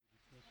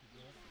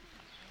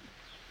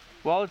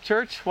Well,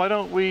 church, why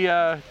don't we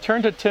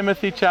turn to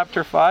Timothy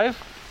chapter 5,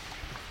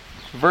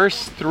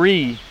 verse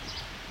 3.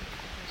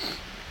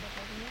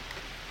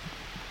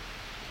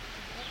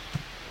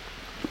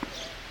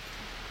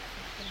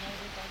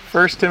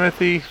 First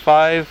Timothy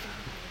 5,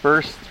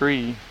 verse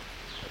 3.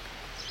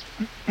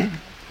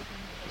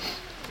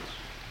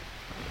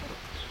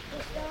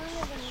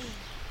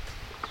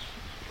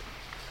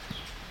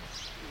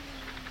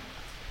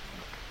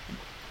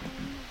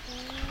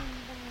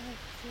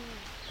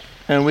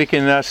 And we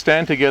can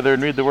stand together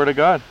and read the Word of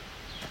God.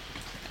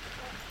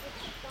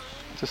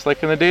 Just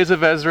like in the days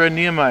of Ezra and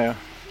Nehemiah.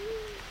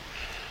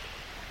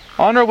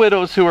 Honor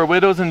widows who are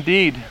widows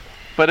indeed.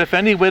 But if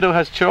any widow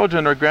has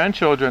children or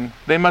grandchildren,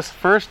 they must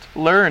first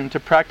learn to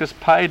practice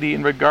piety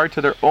in regard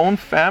to their own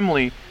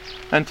family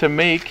and to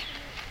make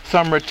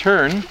some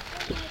return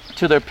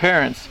to their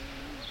parents.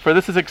 For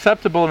this is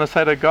acceptable in the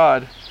sight of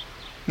God.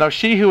 Now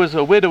she who is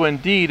a widow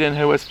indeed and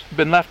who has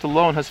been left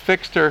alone has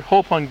fixed her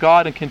hope on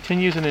God and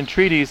continues in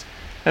entreaties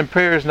and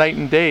prayers night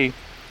and day.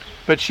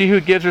 But she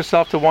who gives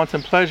herself to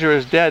wanton pleasure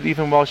is dead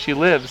even while she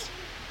lives.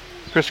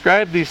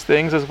 Prescribe these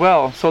things as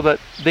well, so that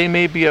they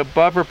may be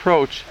above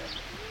reproach.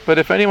 But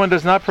if anyone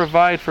does not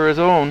provide for his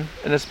own,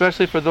 and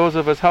especially for those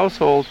of his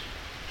household,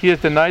 he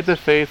has denied the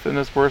faith and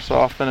is worse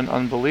off than an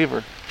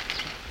unbeliever.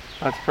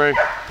 Let's pray.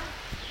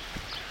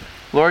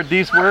 Lord,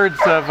 these words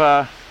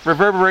have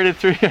reverberated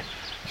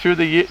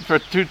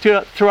throughout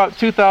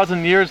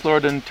 2,000 years,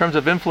 Lord, in terms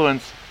of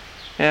influence.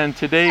 And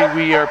today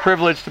we are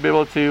privileged to be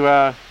able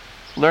to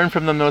learn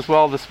from them as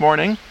well this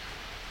morning.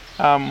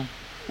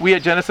 We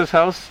at Genesis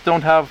House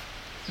don't have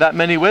that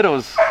many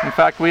widows. In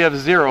fact, we have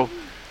 0.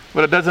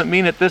 But it doesn't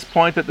mean at this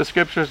point that the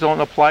scriptures don't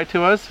apply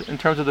to us in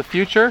terms of the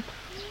future.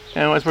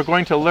 And as we're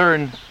going to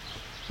learn,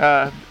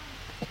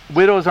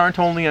 widows aren't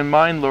only in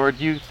mind, Lord.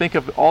 You think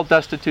of all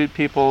destitute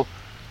people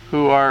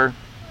who are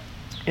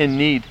in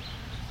need.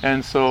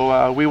 And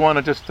so we want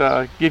to just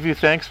give you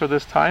thanks for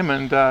this time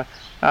and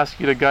ask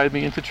you to guide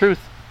me into truth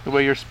the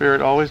way your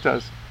Spirit always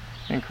does.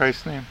 In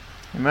Christ's name,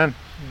 amen.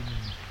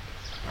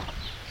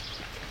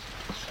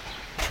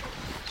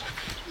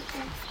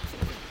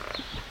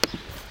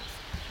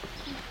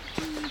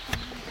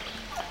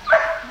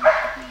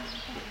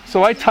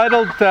 So I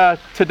titled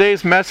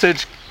today's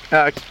message,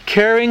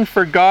 Caring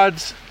for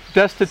God's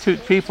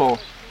Destitute People.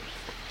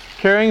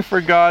 Caring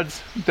for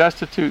God's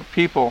Destitute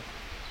People.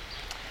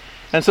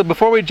 And so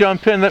before we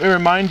jump in, let me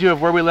remind you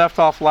of where we left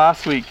off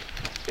last week.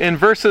 In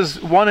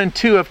verses 1 and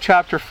 2 of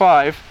chapter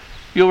 5,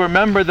 you'll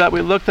remember that we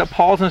looked at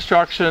Paul's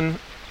instruction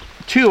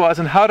to us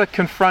on how to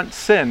confront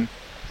sin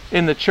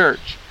in the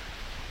church,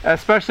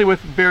 especially with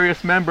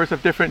various members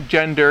of different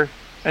gender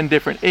and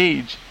different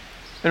age.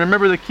 And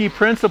remember, the key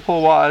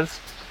principle was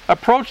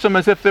approach them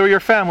as if they were your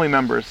family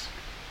members.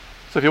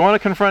 So if you want to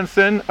confront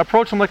sin,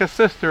 approach them like a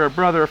sister, a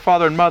brother, a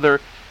father and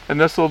mother,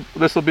 and this will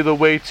be the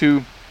way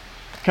to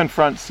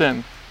confront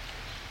sin.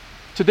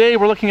 Today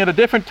we're looking at a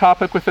different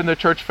topic within the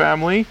church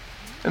family,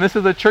 and this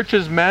is the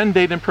church's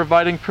mandate in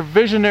providing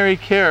provisionary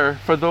care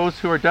for those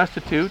who are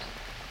destitute.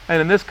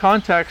 And in this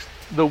context,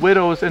 the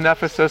widows in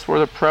Ephesus were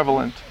the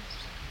prevalent.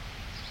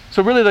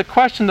 So really the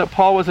question that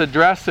Paul was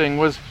addressing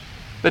was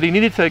that he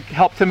needed to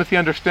help Timothy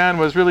understand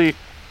was really,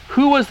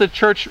 who was the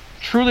church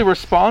truly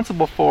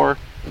responsible for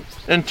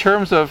in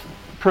terms of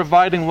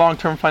providing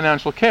long-term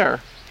financial care?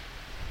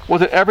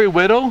 Was it every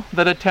widow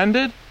that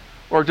attended,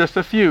 or just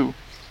a few?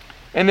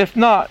 And if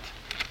not,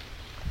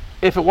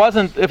 if it was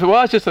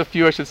just a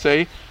few, I should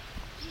say,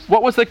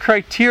 what was the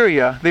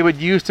criteria they would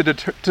use to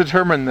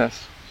determine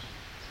this?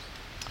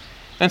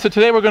 And so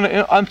today we're going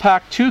to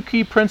unpack 2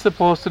 key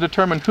principles to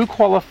determine who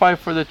qualified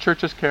for the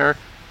church's care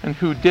and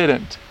who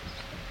didn't.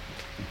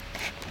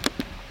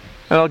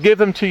 And I'll give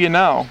them to you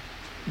now.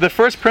 The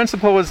first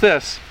principle was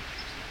this: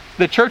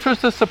 the church was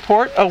to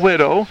support a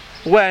widow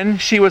when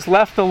she was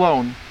left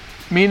alone,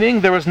 meaning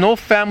there was no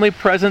family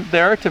present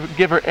there to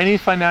give her any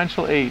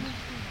financial aid.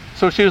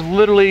 So she was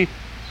literally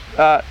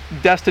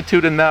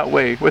destitute in that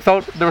way.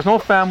 There was no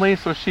family,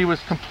 so she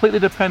was completely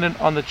dependent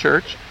on the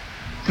church.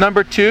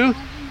 Number 2,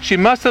 she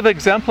must have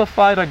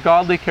exemplified a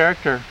godly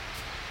character,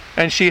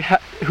 and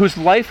whose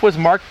life was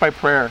marked by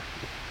prayer.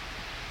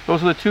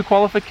 Those are the 2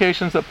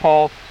 qualifications that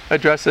Paul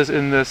addresses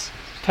in this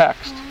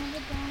text.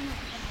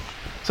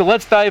 So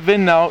let's dive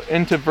in now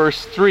into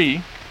verse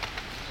 3.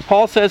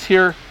 Paul says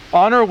here,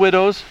 honor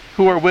widows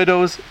who are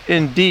widows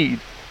indeed.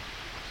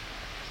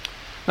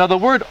 Now the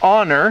word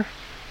honor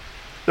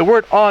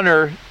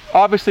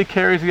obviously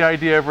carries the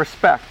idea of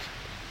respect.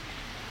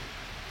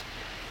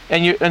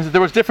 And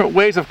there was different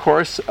ways, of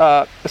course,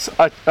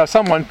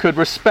 someone could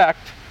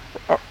respect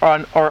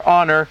or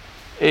honor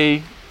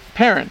a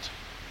parent,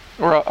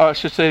 or I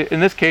should say, in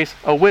this case,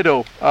 a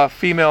widow, a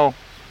female.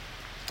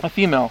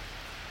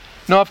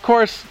 Now, of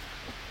course,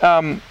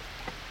 there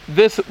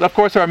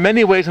are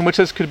many ways in which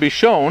this could be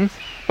shown,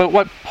 but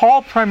what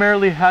Paul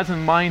primarily has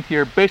in mind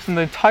here, based on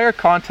the entire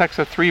context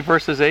of 3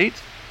 verses 8,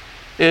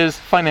 is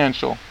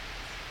financial.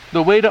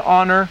 The way to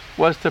honor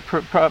was to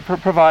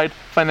provide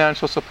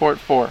financial support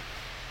for.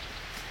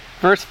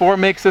 Verse 4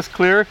 makes this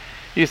clear.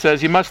 He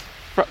says, you must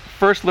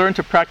first learn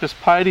to practice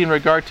piety in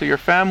regard to your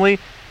family,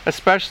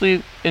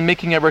 especially in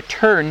making a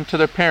return to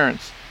their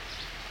parents.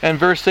 And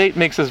verse 8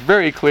 makes this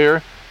very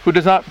clear. Who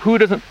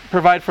doesn't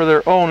provide for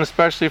their own,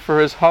 especially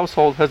for his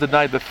household, has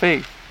denied the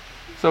faith.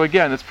 So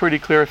again, it's pretty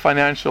clear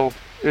financial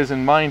is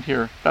in mind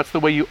here. That's the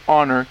way you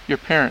honor your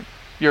parent,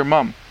 your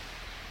mom,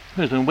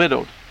 who's been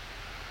widowed.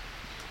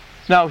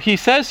 Now, he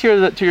says here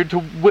that you're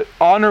to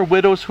honor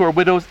widows who are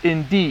widows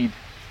indeed.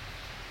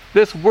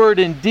 This word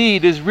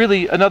indeed is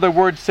really another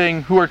word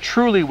saying who are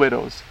truly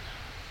widows.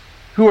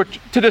 Who are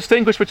to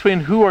distinguish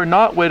between who are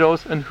not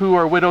widows and who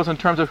are widows in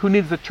terms of who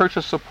needs the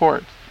church's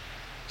support.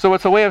 So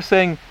it's a way of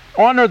saying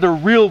honor the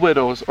real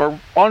widows, or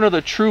honor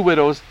the true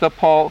widows that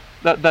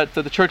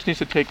the church needs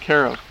to take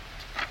care of.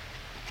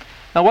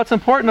 Now, what's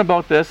important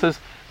about this is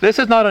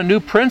not a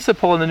new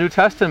principle in the New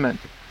Testament.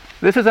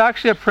 This is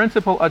actually a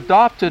principle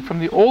adopted from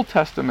the Old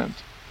Testament.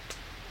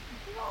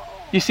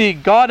 You see,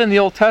 God in the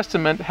Old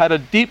Testament had a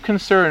deep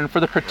concern for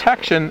the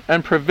protection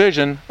and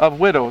provision of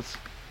widows.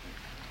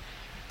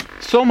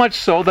 So much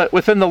so that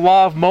within the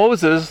law of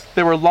Moses,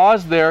 there were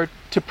laws there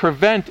to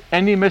prevent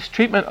any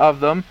mistreatment of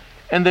them,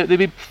 and that they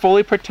be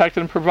fully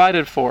protected and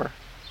provided for.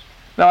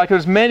 Now,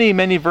 there's many,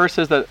 many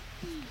verses that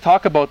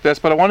talk about this,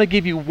 but I want to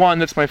give you one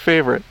that's my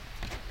favorite.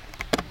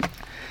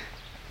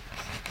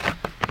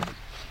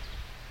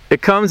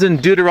 It comes in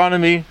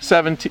Deuteronomy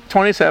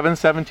 27,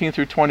 17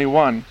 through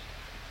 21.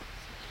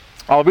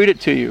 I'll read it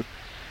to you.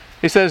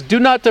 It says, "Do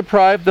not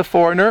deprive the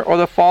foreigner or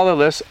the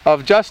fatherless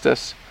of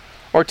justice,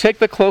 or take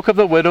the cloak of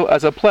the widow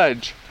as a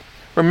pledge.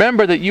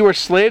 Remember that you were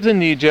slaves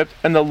in Egypt,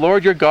 and the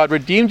Lord your God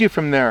redeemed you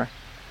from there.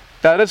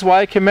 That is why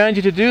I command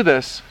you to do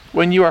this.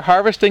 When you are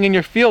harvesting in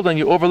your field and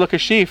you overlook a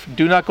sheaf,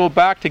 do not go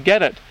back to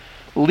get it.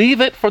 Leave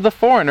it for the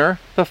foreigner,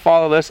 the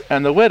fatherless,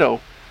 and the widow,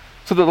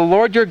 so that the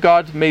Lord your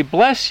God may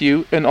bless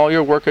you in all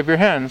your work of your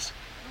hands.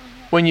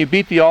 When you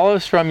beat the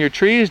olives from your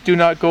trees, do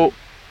not go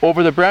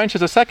over the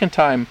branches a second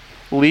time.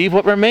 Leave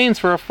what remains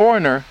for a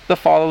foreigner, the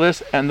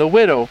fatherless, and the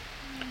widow.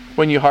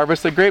 When you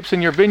harvest the grapes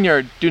in your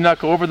vineyard, do not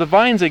go over the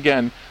vines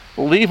again.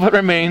 Leave what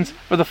remains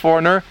for the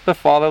foreigner, the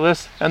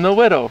fatherless, and the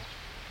widow."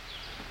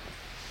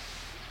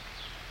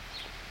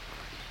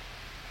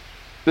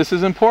 This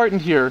is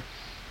important here.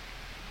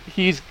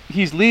 He's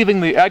leaving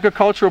the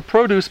agricultural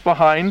produce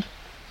behind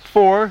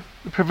for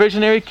the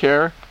provisionary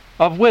care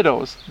of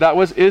widows. That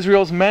was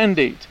Israel's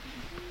mandate.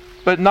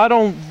 But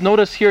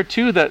notice here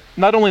too that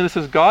not only this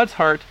is God's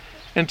heart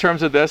in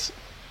terms of this,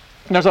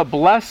 there's a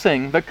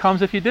blessing that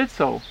comes if you did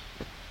so.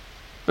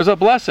 There's a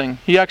blessing.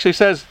 He actually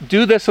says,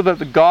 do this so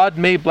that God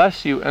may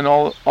bless you in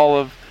all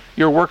of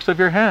your works of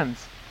your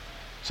hands.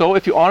 So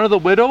if you honor the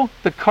widow,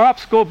 the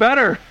crops go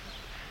better.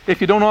 If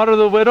you don't honor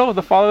the widow,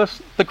 the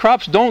fatherless, the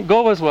crops don't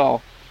go as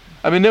well.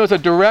 I mean, there was a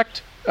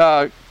direct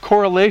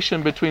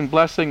correlation between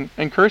blessing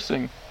and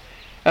cursing.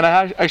 And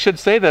I should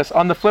say this,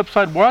 on the flip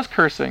side was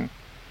cursing.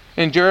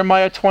 In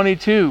Jeremiah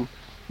 22,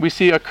 we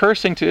see a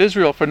cursing to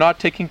Israel for not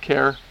taking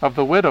care of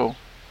the widow.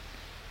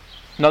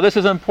 Now this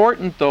is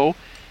important though,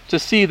 to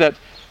see that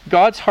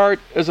God's heart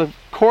is of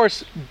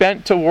course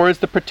bent towards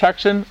the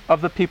protection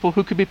of the people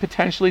who could be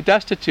potentially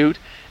destitute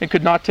and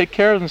could not take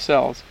care of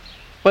themselves.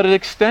 But it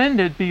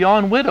extended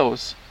beyond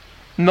widows.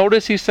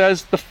 Notice he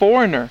says the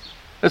foreigner.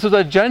 This was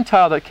a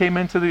Gentile that came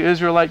into the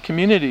Israelite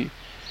community.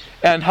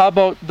 And how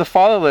about the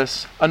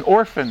fatherless, an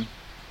orphan?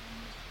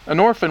 An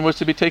orphan was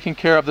to be taken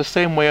care of the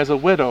same way as a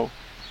widow.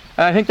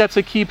 And I think that's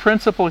a key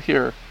principle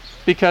here.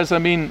 Because, I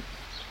mean,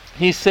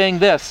 he's saying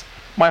this,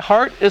 my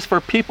heart is for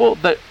people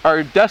that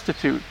are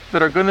destitute,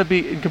 that are going to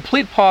be in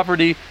complete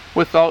poverty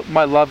without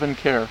my love and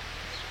care.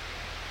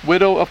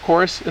 Widow, of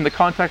course, in the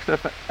context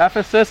of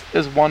Ephesus,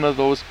 is one of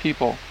those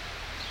people.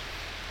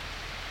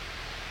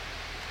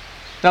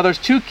 Now there's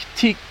two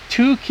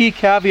key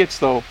caveats,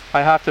 though,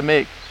 I have to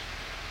make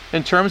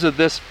in terms of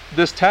this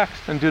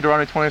text in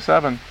Deuteronomy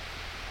 27.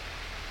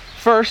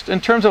 First, in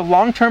terms of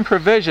long-term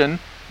provision,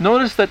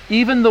 notice that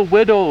even the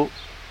widow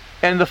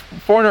and the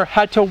foreigner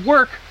had to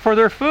work for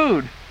their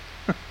food.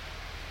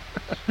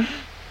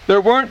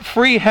 There weren't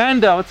free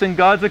handouts in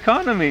God's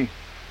economy.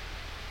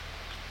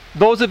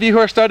 Those of you who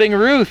are studying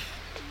Ruth,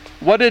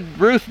 what did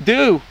Ruth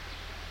do?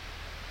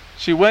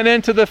 She went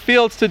into the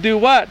fields to do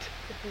what?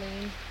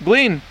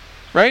 Glean,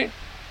 right?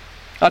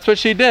 That's what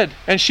she did.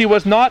 And she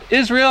was not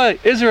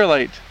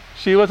Israelite.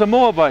 She was a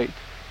Moabite.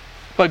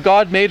 But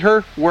God made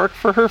her work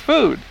for her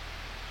food.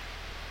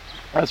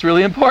 That's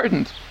really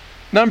important.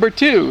 Number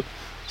two,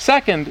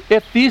 second,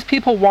 if these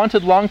people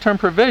wanted long-term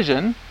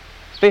provision,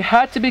 they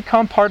had to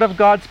become part of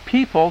God's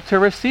people to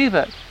receive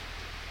it.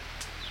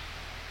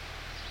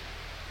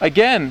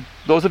 Again,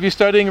 those of you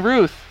studying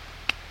Ruth,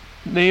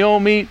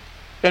 Naomi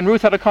and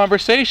Ruth had a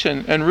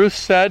conversation, and Ruth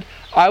said,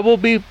 I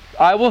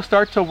will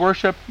start to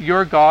worship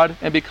your God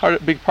and be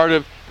part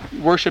of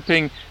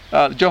worshiping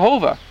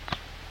Jehovah.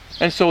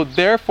 And so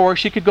therefore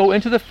she could go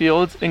into the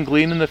fields and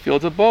glean in the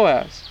fields of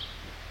Boaz.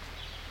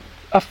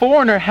 A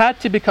foreigner had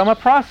to become a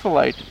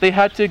proselyte. They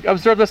had to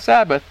observe the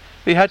Sabbath.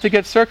 They had to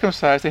get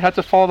circumcised. They had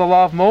to follow the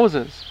law of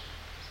Moses.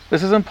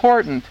 This is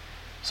important.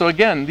 So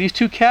again, these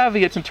two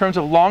caveats in terms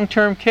of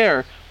long-term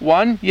care.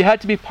 One, you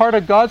had to be part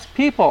of God's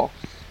people.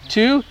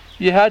 Two,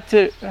 you had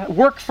to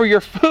work for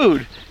your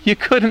food. You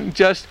couldn't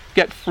just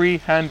get free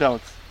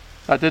handouts.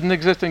 That didn't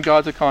exist in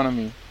God's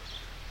economy.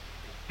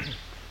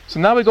 So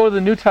now we go to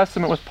the New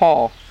Testament with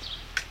Paul.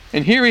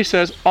 And here he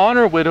says,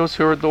 honor widows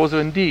who are those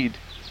in need.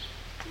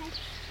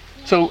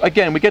 So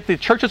again, we get the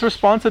church's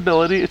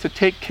responsibility is to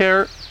take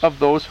care of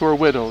those who are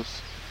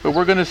widows. But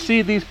we're going to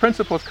see these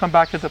principles come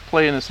back into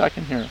play in a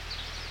second here.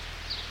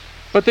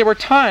 But there were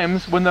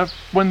times when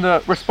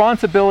the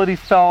responsibility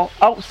fell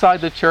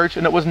outside the church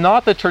and it was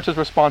not the church's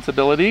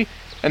responsibility,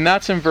 and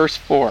that's in verse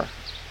 4.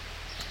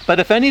 But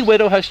if any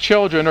widow has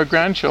children or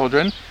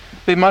grandchildren,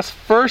 they must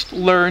first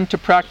learn to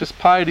practice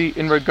piety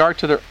in regard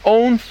to their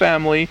own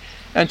family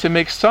and to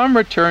make some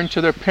return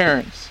to their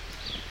parents.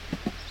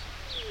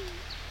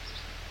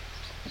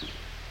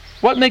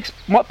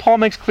 What Paul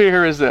makes clear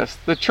here is this.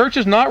 The church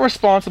is not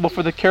responsible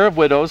for the care of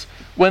widows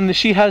when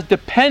she has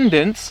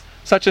dependents,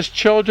 such as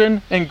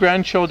children and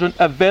grandchildren,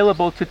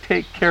 available to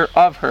take care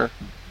of her.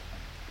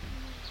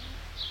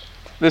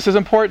 This is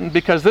important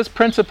because this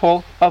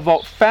principle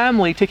about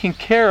family taking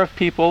care of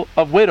people,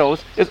 of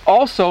widows, is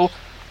also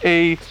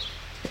a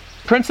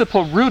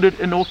principle rooted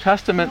in Old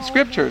Testament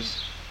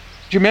scriptures.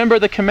 Do you remember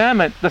the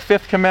commandment, the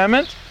fifth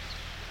commandment?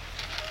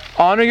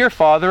 Honor your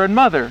father and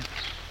mother.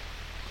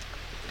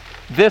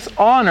 This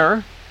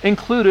honor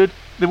included,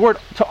 the word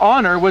to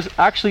honor was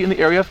actually in the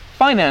area of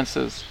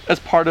finances as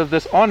part of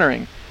this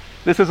honoring.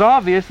 This is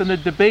obvious in the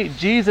debate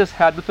Jesus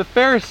had with the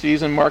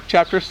Pharisees in Mark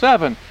chapter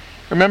 7.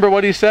 Remember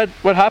what he said?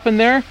 What happened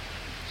there?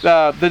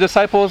 The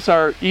disciples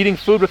are eating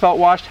food without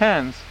washed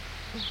hands.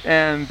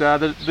 And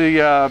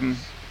the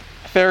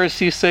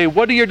Pharisees say,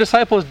 what are your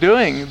disciples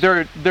doing?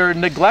 They're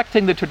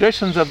neglecting the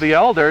traditions of the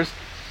elders,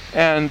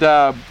 and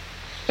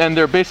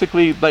they're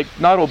basically like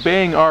not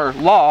obeying our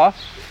law,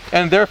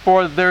 and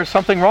therefore there's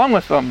something wrong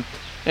with them.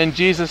 And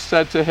Jesus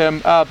said to him,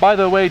 by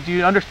the way, do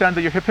you understand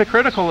that you're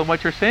hypocritical in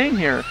what you're saying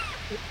here?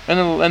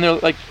 And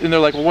they're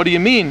like, well, what do you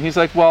mean? He's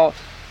like, well,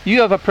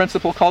 you have a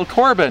principle called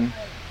Corban.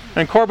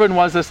 And Corban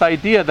was this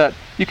idea that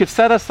you could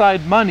set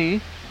aside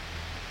money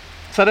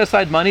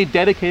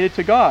dedicated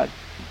to God.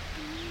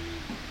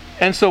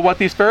 And so what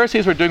these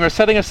Pharisees were doing was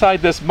setting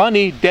aside this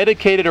money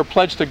dedicated or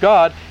pledged to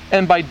God,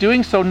 and by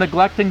doing so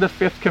neglecting the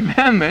fifth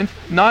commandment,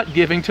 not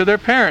giving to their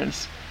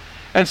parents.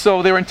 And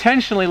so they were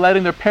intentionally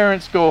letting their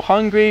parents go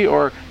hungry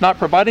or not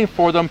providing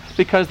for them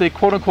because they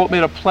quote unquote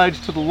made a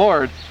pledge to the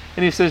Lord.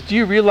 And he says, do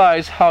you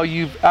realize how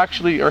you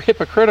actually are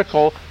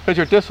hypocritical because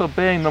you're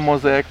disobeying the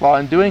Mosaic law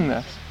in doing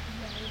this?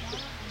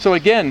 So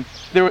again,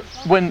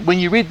 when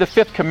you read the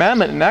fifth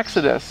commandment in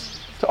Exodus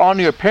to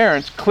honor your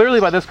parents, clearly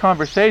by this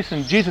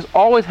conversation, Jesus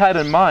always had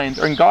in mind,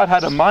 or God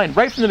had in mind,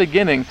 right from the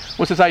beginning,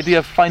 was this idea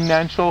of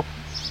financial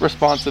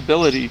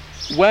responsibility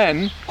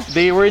when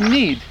they were in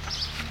need.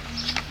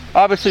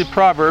 Obviously,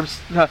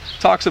 Proverbs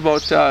talks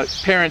about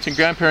parents and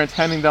grandparents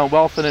handing down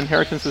wealth and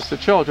inheritances to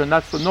children.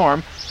 That's the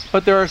norm.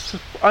 But there are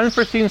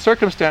unforeseen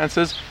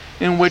circumstances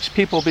in which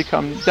people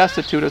become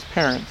destitute as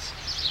parents.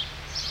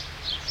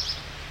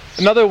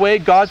 Another way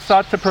God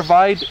sought to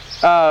provide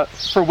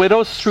for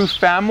widows through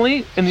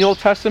family in the Old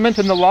Testament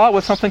in the law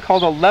was something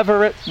called a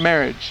levirate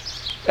marriage.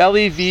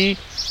 Levirate.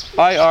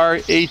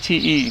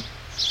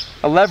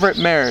 A levirate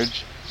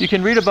marriage. You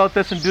can read about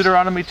this in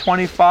Deuteronomy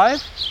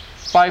 25,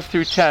 5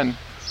 through 10.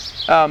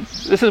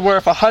 This is where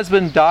if a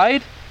husband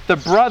died, the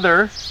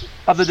brother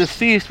of the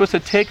deceased was to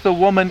take the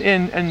woman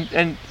in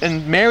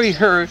and marry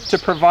her to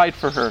provide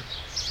for her.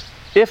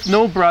 If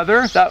no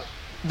brother,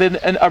 then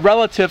a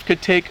relative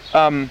could take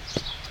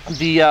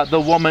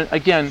the woman,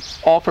 again,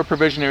 all for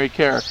provisionary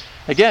care.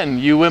 Again,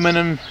 you women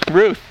in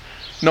Ruth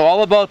know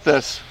all about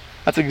this.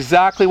 That's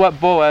exactly what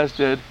Boaz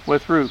did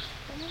with Ruth.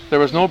 There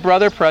was no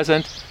brother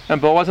present, and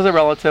Boaz as a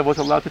relative was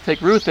allowed to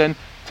take Ruth in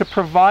to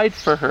provide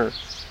for her,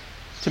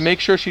 to make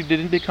sure she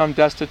didn't become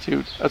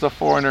destitute as a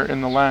foreigner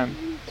in the land.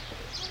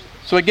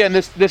 So again,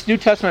 this New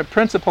Testament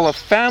principle of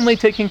family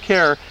taking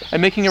care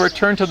and making a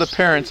return to the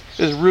parents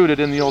is rooted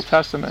in the Old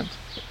Testament.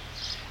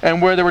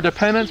 And where there were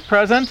dependents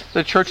present,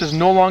 the church is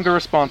no longer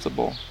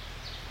responsible.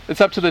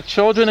 It's up to the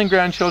children and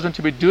grandchildren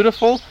to be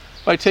dutiful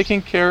by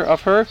taking care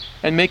of her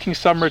and making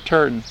some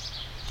return.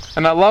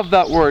 And I love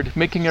that word,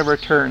 making a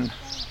return.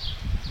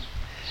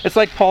 It's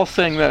like Paul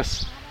saying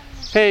this.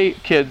 Hey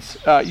kids,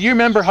 you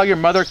remember how your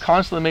mother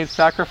constantly made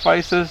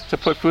sacrifices to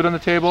put food on the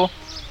table?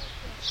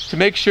 To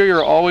make sure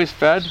you're always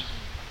fed?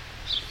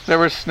 There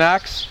were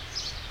snacks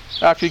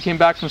after you came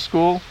back from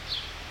school?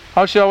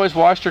 How she always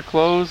washed your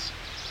clothes?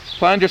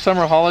 Planned your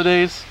summer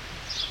holidays?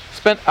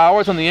 Spent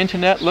hours on the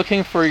internet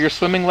looking for your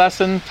swimming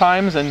lesson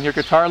times and your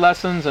guitar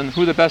lessons and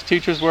who the best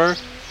teachers were?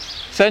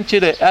 Sent you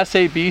to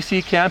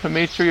SABC camp and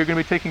made sure you're going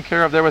to be taken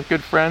care of there with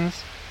good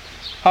friends?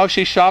 How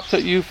she shopped for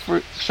you for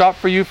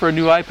a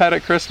new iPad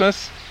at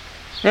Christmas?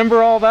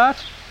 Remember all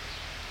that?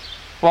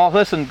 Well,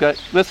 listen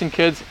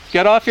kids,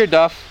 get off your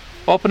duff,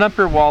 open up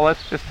your wallet.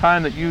 It's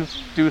time that you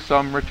do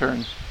some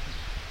return.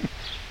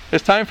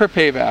 It's time for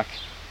payback.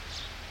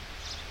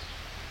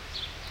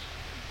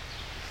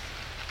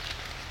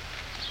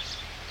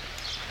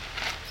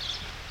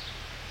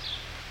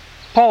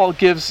 Paul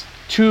gives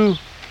two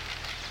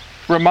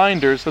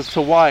reminders as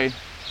to why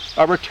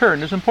a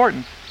return is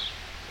important.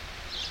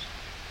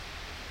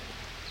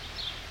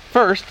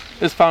 First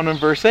is found in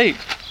verse 8.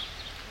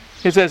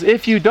 He says,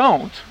 if you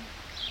do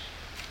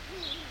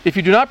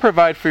not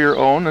provide for your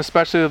own,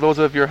 especially those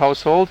of your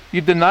household,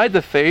 you've denied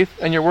the faith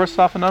and you're worse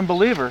off an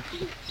unbeliever.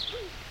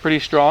 Pretty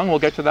strong. We'll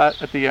get to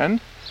that at the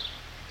end.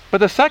 But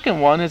the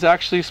second one is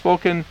actually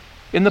spoken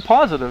in the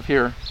positive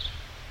here.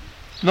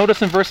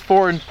 Notice in verse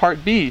 4 in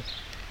part B,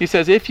 he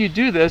says, if you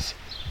do this,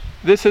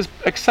 this is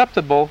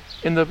acceptable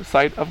in the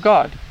sight of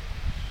God.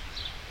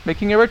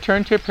 Making a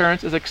return to your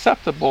parents is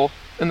acceptable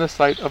in the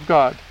sight of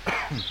God.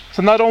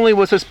 So not only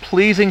was this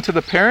pleasing to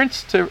the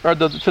parents, to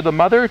the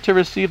mother to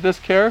receive this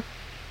care,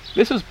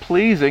 this is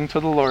pleasing to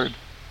the Lord.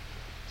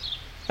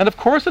 And of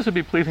course this would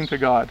be pleasing to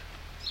God.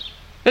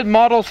 It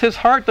models his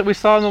heart that we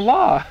saw in the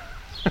law.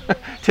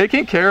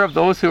 Taking care of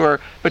those who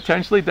are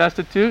potentially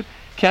destitute,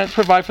 can't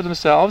provide for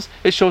themselves.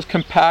 It shows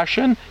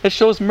compassion, it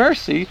shows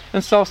mercy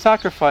and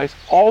self-sacrifice.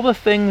 All the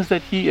things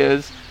that he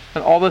is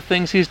and all the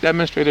things he's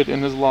demonstrated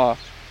in his law.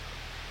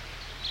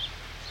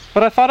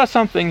 But I thought of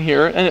something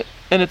here, and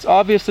it's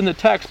obvious in the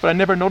text, but I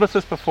never noticed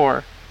this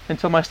before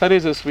until my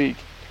studies this week.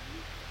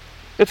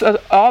 It's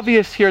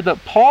obvious here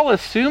that Paul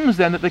assumes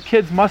then that the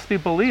kids must be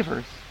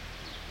believers.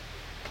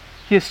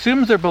 He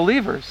assumes they're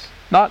believers,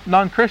 not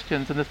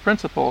non-Christians in this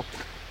principle.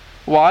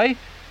 Why?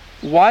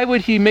 Why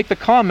would he make the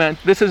comment,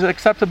 this is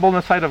acceptable in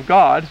the sight of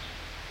God,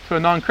 to a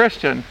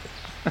non-Christian?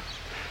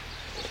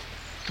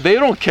 They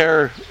don't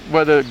care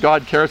whether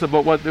God cares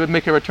about what they would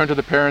make a return to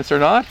the parents or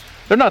not.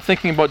 They're not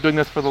thinking about doing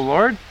this for the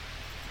Lord.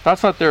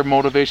 That's not their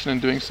motivation in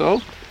doing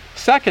so.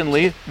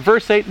 Secondly,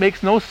 verse 8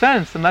 makes no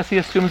sense unless he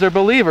assumes they're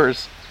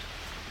believers.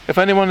 If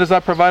anyone does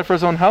not provide for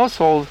his own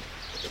household,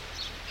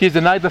 he's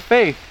denied the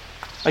faith.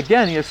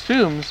 Again, he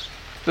assumes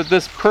that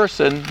this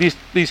person,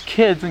 these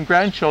kids and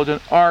grandchildren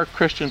are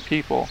Christian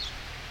people.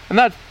 And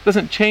that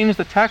doesn't change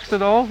the text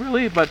at all,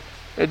 really, but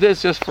it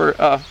is just for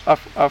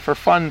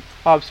fun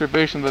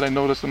observation that I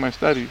noticed in my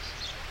studies.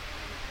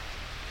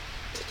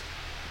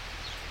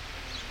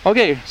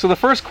 Okay, so the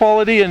first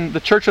quality in the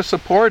church's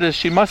support is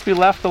she must be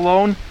left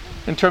alone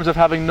in terms of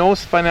having no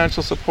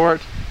financial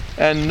support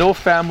and no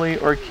family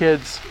or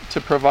kids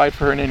to provide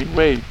for her in any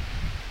way.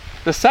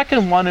 The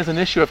second one is an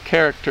issue of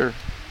character,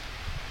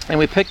 and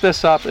we pick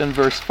this up in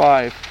verse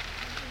 5.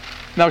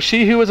 Now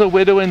she who is a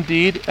widow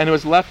indeed and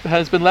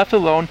has been left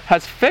alone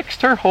has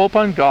fixed her hope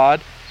on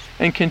God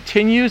and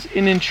continues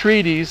in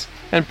entreaties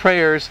and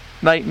prayers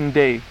night and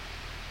day.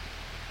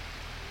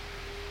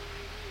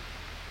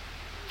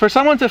 For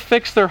someone to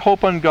fix their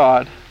hope on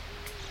God,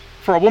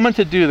 for a woman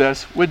to do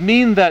this, would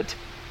mean that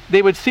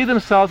they would see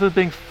themselves as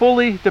being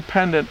fully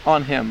dependent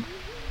on him.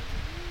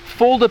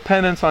 Full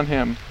dependence on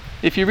him.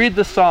 If you read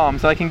the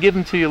Psalms, I can give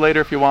them to you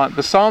later if you want,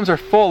 the Psalms are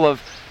full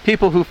of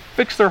people who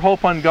fix their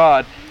hope on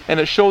God, and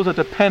it shows a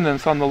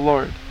dependence on the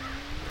Lord.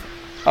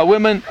 A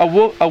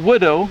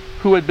widow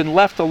who had been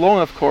left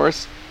alone, of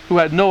course, who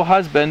had no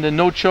husband and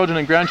no children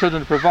and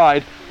grandchildren to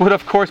provide, would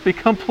of course be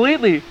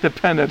completely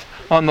dependent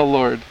on the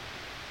Lord.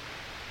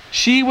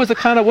 She was the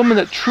kind of woman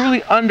that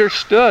truly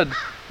understood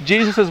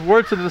Jesus'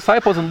 words to the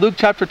disciples in Luke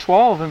chapter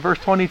 12 and verse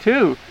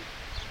 22.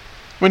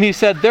 When he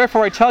said,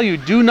 therefore I tell you,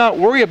 do not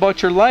worry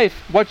about your life,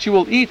 what you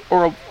will eat,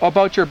 or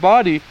about your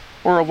body,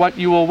 or what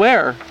you will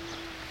wear.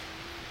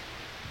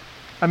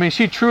 I mean,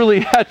 she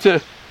truly had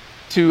to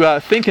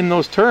think in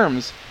those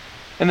terms.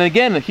 And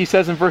again, he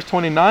says in verse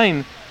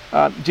 29,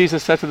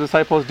 Jesus said to the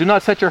disciples, do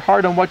not set your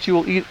heart on what you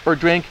will eat or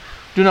drink.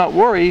 Do not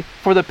worry,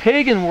 for the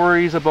pagan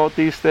worries about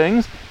these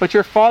things, but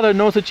your Father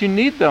knows that you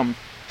need them.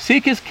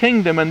 Seek his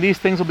kingdom, and these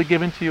things will be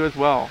given to you as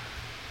well.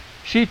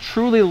 She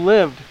truly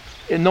lived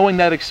in knowing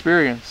that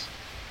experience.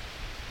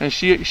 And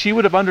she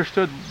would have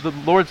understood the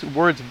Lord's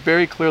words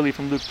very clearly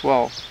from Luke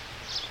 12.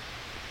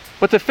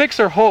 But to fix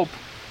her hope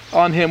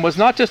on him was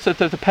not just to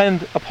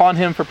depend upon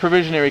him for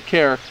provisionary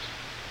care.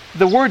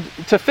 The word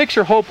to fix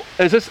your hope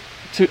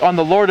on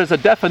the Lord is a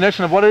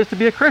definition of what it is to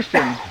be a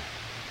Christian.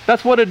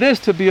 That's what it is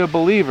to be a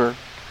believer.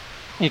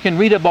 You can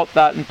read about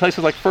that in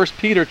places like 1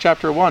 Peter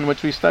chapter 1,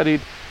 which we studied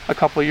a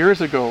couple of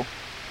years ago.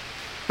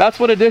 That's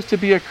what it is to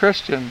be a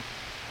Christian.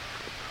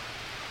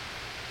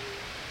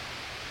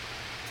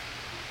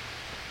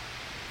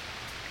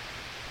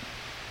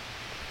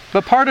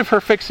 But part of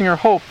her fixing her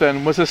hope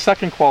then was a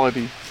second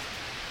quality.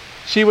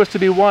 She was to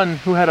be one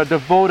who had a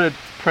devoted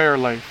prayer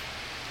life.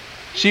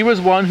 She was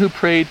one who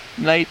prayed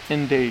night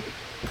and day.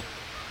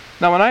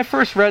 Now when I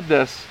first read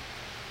this,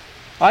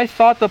 I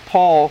thought that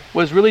Paul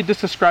was really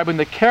just describing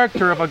the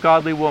character of a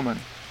godly woman,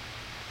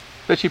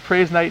 that she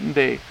prays night and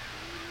day.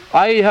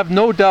 I have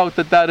no doubt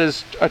that that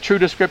is a true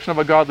description of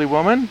a godly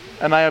woman,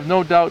 and I have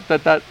no doubt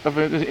that that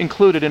is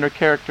included in her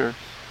character.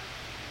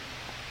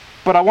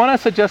 But I want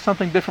to suggest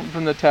something different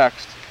from the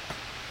text.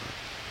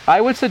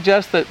 I would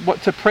suggest that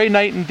to pray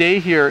night and day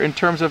here in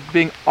terms of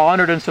being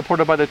honored and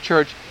supported by the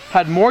church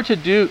had more to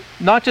do,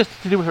 not just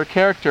to do with her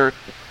character,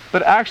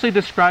 but actually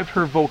described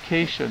her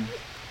vocation.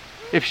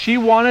 If she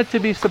wanted to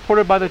be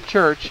supported by the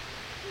church,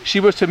 she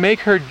was to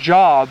make her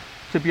job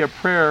to be a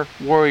prayer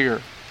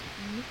warrior.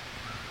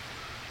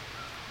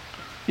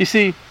 You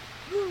see,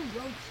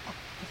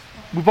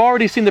 we've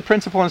already seen the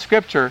principle in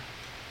Scripture.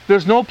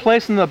 There's no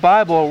place in the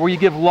Bible where you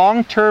give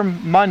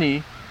long-term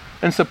money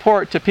and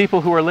support to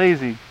people who are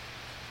lazy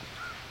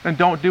and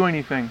don't do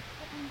anything.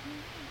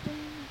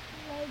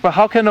 But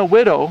how can a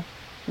widow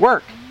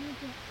work?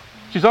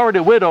 She's already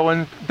a widow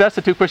and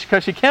destitute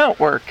because she can't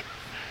work.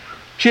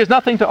 She has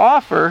nothing to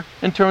offer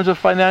in terms of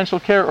financial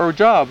care or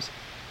jobs.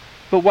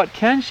 But what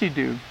can she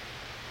do?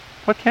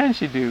 What can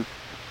she do?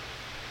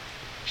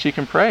 She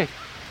can pray.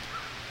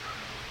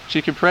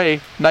 She can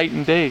pray night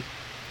and day.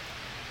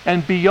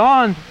 And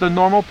beyond the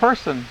normal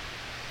person.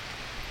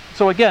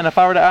 So again, if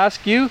I were to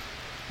ask you,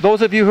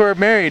 those of you who are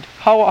married,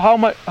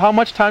 how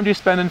much time do you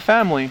spend in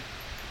family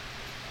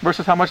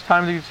versus how much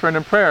time do you spend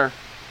in prayer?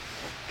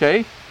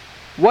 Okay?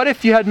 What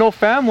if you had no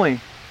family?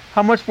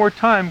 How much more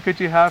time could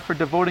you have for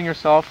devoting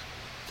yourself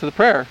to the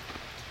prayer?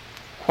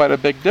 Quite a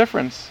big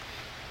difference.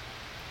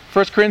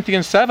 1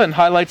 Corinthians 7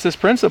 highlights this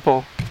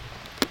principle.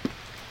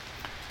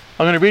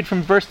 I'm going to read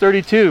from verse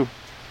 32.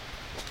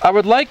 I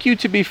would like you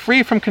to be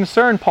free from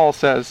concern, Paul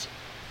says.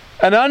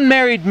 An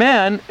unmarried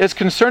man is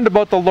concerned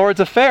about the Lord's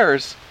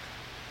affairs,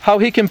 how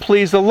he can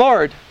please the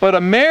Lord. But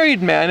a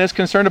married man is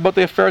concerned about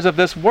the affairs of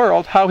this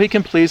world, how he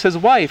can please his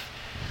wife.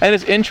 And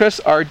his interests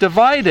are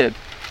divided.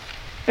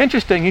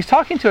 Interesting, he's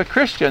talking to a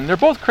Christian. They're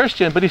both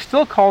Christian, but he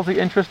still calls the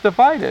interests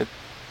divided.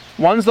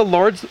 One's the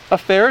Lord's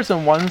affairs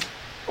and one's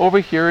over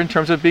here in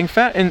terms of being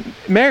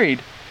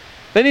married.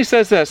 Then he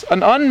says this,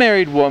 an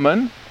unmarried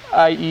woman,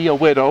 i.e. a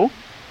widow,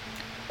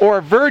 or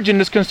a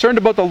virgin is concerned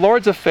about the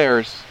Lord's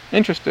affairs.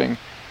 Interesting.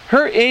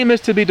 Her aim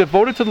is to be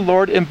devoted to the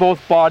Lord in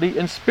both body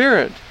and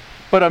spirit.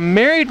 But a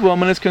married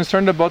woman is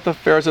concerned about the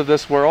affairs of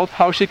this world,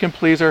 how she can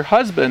please her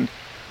husband.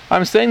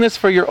 I'm saying this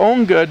for your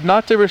own good,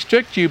 not to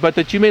restrict you, but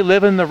that you may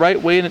live in the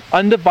right way in an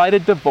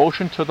undivided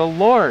devotion to the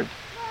Lord.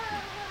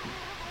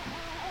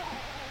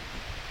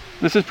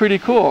 This is pretty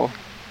cool.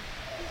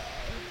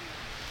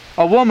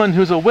 A woman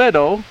who's a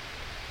widow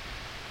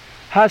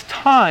has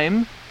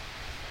time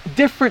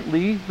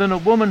differently than a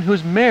woman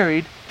who's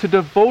married to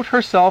devote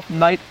herself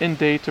night and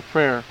day to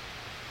prayer.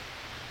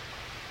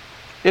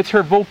 It's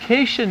her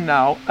vocation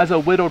now as a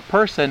widowed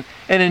person,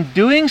 and in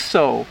doing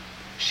so,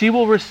 she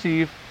will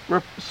receive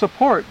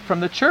support from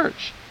the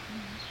church.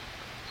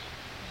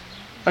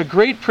 A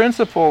great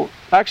principle,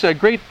 actually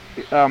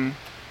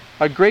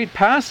a great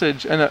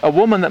passage, and a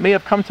woman that may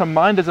have come to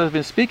mind as I've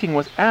been speaking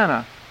was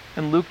Anna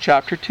in Luke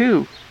chapter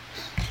 2.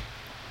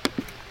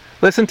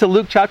 Listen to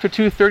Luke chapter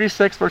 2,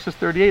 36 verses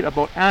 38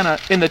 about Anna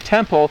in the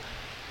temple.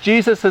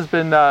 Jesus has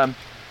been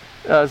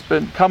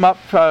come up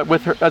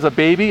with her as a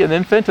baby, an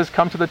infant, has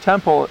come to the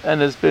temple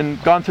and has been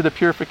gone through the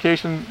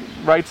purification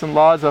rites and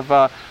laws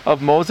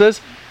of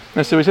Moses.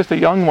 And so he's just a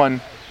young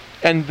one.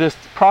 And this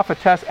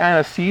prophetess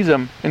Anna sees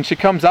him, and she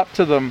comes up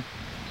to them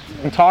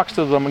and talks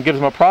to them and gives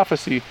them a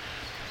prophecy.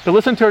 But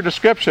listen to her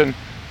description.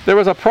 There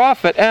was a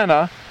prophet,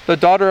 Anna, the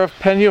daughter of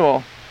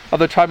Penuel, of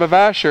the tribe of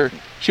Asher.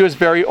 She was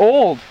very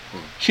old.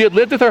 She had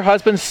lived with her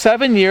husband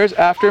 7 years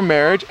after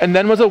marriage and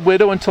then was a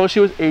widow until she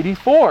was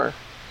 84.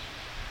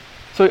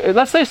 So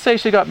let's say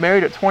she got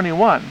married at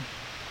 21.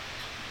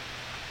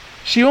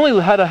 She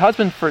only had a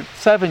husband for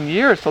 7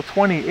 years till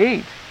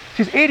 28.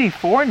 She's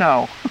 84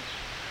 now.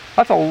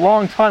 That's a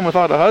long time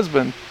without a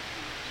husband.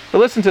 But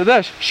listen to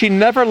this. She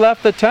never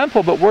left the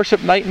temple but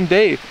worshiped night and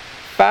day,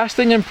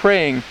 fasting and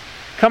praying.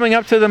 Coming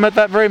up to them at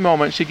that very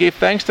moment, she gave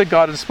thanks to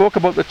God and spoke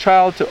about the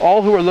child to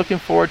all who were looking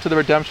forward to the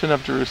redemption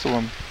of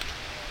Jerusalem.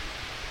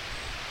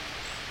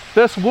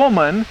 This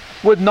woman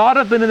would not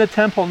have been in the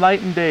temple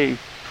night and day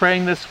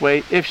praying this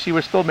way if she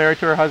was still married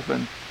to her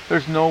husband.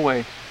 There's no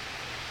way.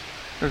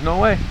 There's no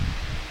way.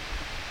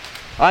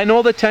 I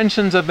know the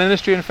tensions of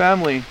ministry and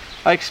family.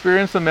 I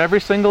experience them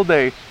every single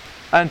day.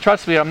 And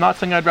trust me, I'm not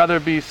saying I'd rather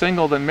be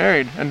single than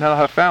married and not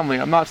have family.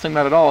 I'm not saying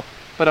that at all.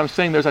 But I'm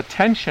saying there's a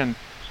tension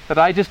that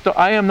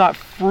I am not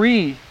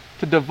free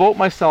to devote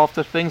myself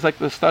to things like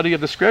the study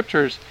of the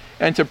scriptures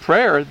and to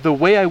prayer the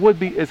way I would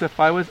be as if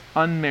I was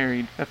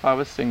unmarried, if I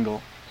was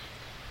single.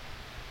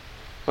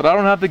 But I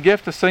don't have the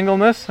gift of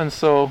singleness, and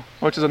so,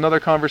 which is another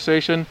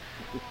conversation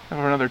for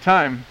another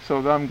time.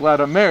 So I'm glad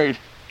I'm married.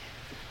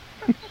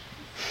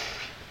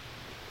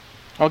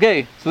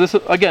 Okay, so this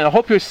again, I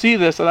hope you see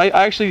this.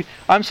 And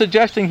I'm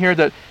suggesting here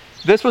that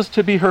this was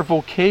to be her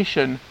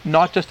vocation,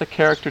 not just a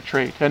character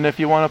trait. And if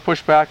you want to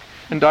push back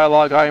in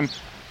dialogue, I'm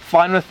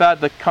fine with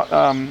that.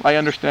 I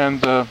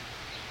understand the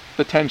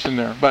tension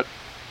there, but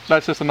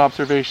that's just an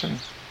observation.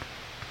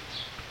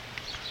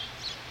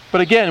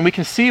 But again, we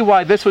can see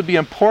why this would be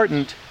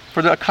important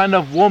for the kind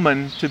of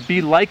woman to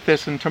be like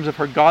this in terms of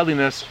her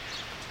godliness,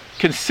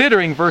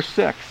 considering verse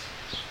 6.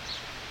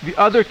 The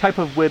other type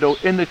of widow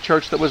in the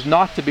church that was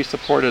not to be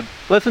supported.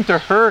 Listen to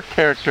her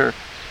character.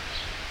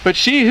 But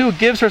she who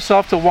gives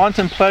herself to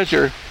wanton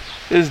pleasure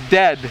is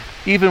dead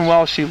even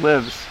while she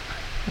lives.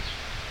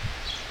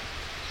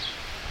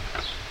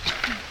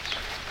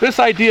 This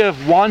idea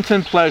of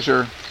wanton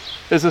pleasure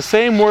is the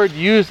same word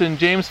used in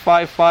James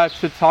 5:5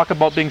 to talk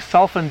about being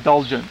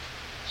self-indulgent.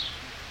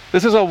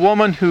 This is a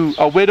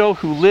widow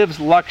who lives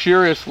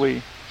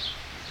luxuriously.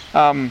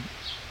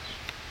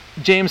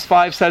 James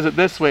 5 says it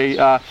this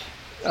way,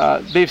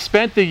 they've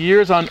spent the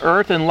years on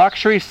earth in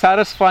luxury,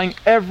 satisfying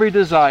every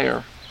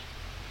desire.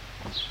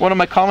 One of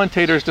my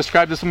commentators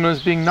described this woman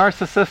as being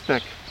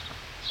narcissistic.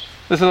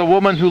 This is a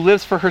woman who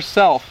lives for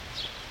herself.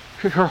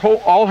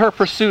 All her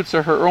pursuits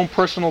are her own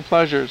personal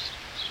pleasures.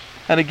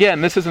 And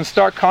again, this is in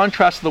stark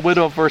contrast to the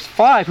widow of verse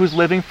 5, who's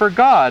living for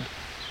God,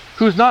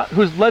 who's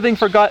living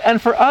for God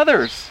and for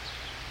others.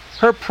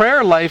 Her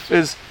prayer life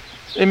is,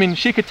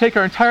 she could take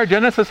her entire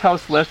Genesis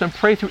house list and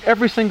pray through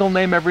every single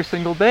name every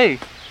single day,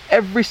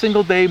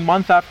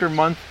 month after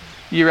month,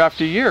 year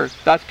after year.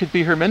 That could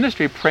be her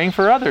ministry, praying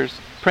for others,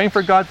 praying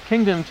for God's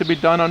kingdom to be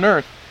done on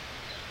earth.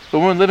 The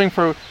woman living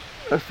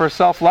for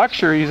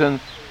self-luxuries and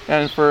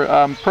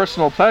for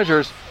personal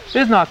pleasures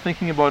is not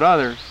thinking about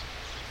others.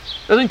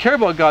 Doesn't care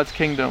about God's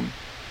kingdom.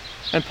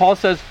 And Paul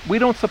says, we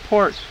don't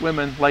support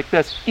women like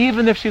this,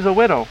 even if she's a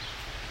widow.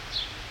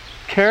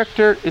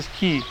 Character is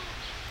key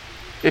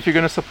if you're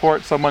going to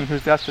support someone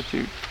who's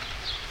destitute.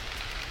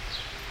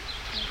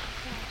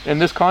 In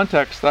this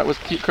context, that was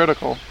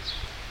critical.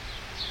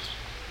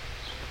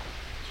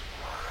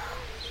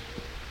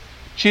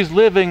 She's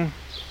living,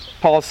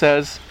 Paul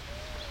says,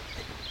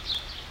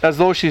 as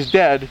though she's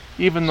dead,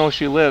 even though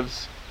she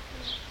lives.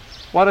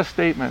 What a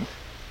statement.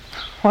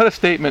 What a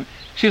statement.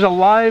 She's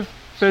alive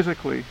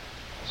physically,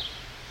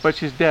 but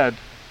she's dead.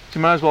 She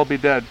might as well be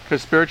dead,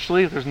 because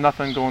spiritually, there's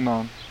nothing going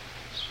on.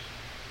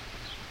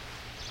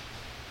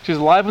 She's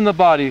alive in the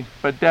body,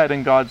 but dead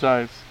in God's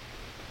eyes.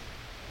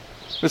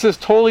 This is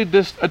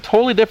a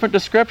totally different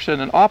description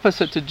and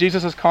opposite to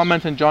Jesus'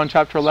 comment in John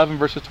chapter 11,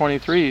 verses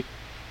 23.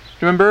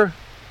 Remember,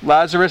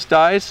 Lazarus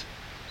dies,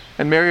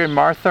 and Mary and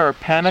Martha are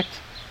panicked.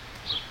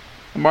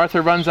 And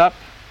Martha runs up.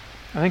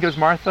 I think it was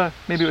Martha,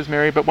 maybe it was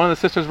Mary, but one of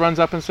the sisters runs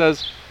up and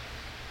says,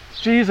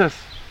 Jesus,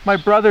 my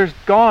brother's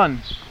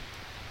gone.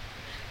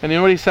 And you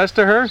know what he says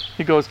to her?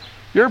 He goes,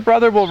 your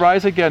brother will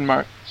rise again,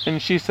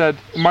 And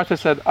Martha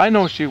said, I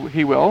know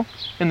he will,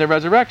 in the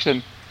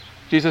resurrection.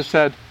 Jesus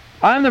said,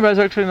 I am the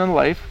resurrection and the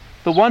life.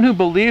 The one who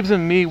believes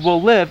in me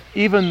will live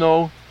even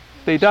though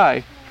they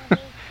die.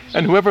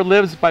 And whoever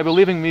lives by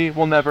believing me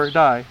will never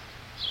die.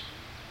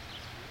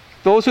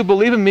 Those who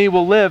believe in me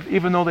will live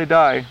even though they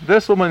die.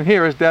 This woman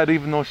here is dead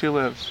even though she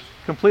lives.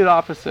 Complete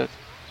opposite.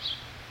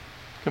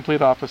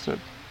 Complete opposite.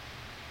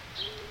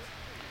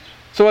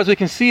 So as we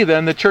can see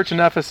then, the church in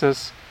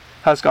Ephesus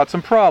has got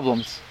some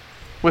problems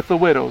with the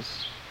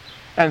widows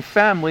and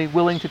family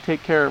willing to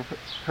take care of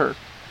her.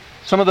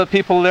 Some of the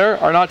people there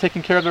are not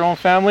taking care of their own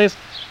families.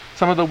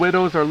 Some of the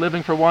widows are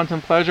living for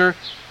wanton pleasure,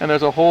 and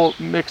there's a whole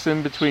mix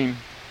in between.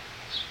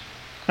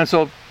 And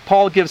so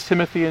Paul gives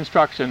Timothy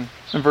instruction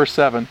in verse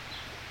 7.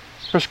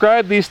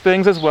 Prescribe these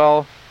things as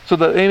well, so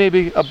that they may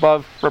be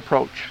above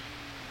reproach.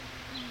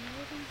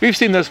 We've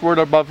seen this word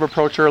above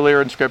reproach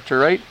earlier in Scripture,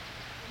 right?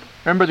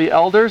 Remember, the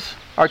elders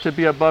are to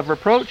be above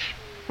reproach,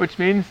 which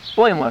means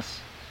blameless.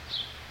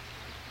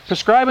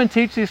 Prescribe and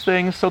teach these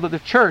things so that the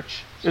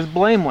church is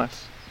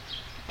blameless.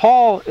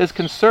 Paul is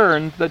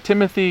concerned that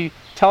Timothy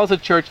tells the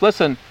church,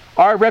 listen,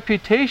 our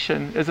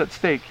reputation is at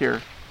stake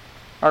here.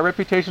 Our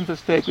reputation's at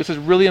stake. This is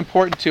really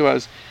important to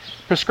us.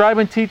 Prescribe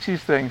and teach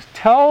these things.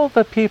 Tell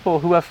the people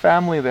who have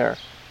family there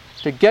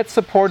to get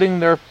supporting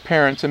their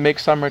parents and make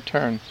some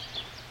return.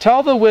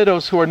 Tell the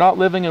widows who are not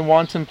living in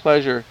wanton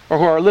pleasure, or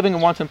who are living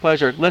in wanton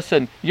pleasure,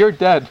 listen, you're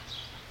dead,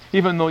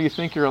 even though you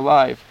think you're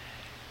alive.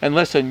 And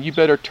listen, you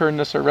better turn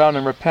this around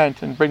and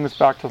repent and bring this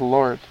back to the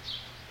Lord.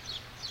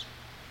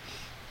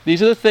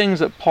 These are the things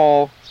that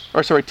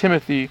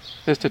Timothy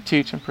is to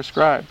teach and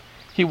prescribe.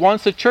 He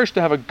wants the church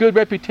to have a good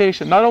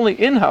reputation, not only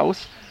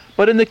in-house,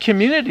 but in the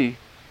community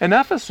in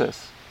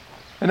Ephesus.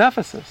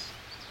 It's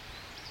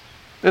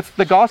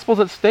the gospel's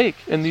at stake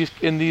in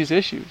these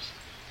issues.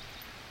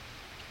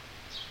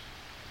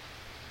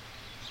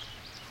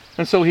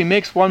 And so he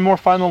makes one more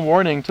final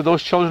warning to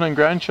those children and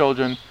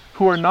grandchildren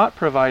who are not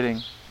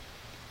providing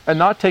and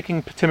not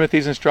taking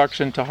Timothy's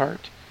instruction to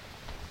heart.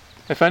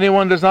 If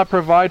anyone does not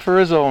provide for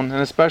his own,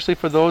 and especially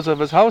for those of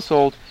his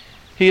household,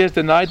 he has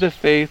denied the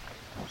faith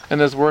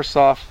and is worse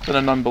off than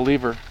an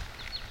unbeliever.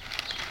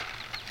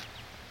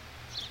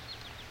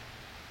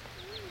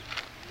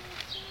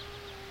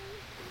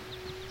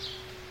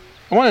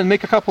 I want to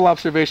make a couple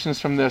observations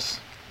from this.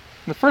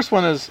 The first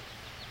one is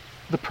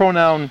the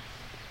pronoun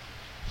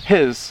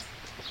his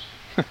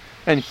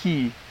and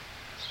he.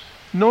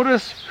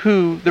 Notice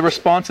who the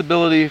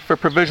responsibility for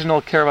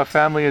provisional care of a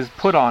family is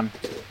put on.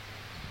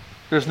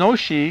 There's no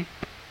she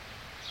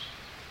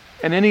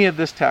in any of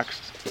this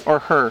text, or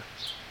her.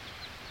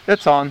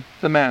 It's on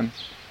the man.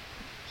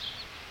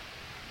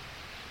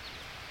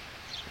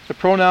 The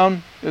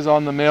pronoun is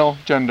on the male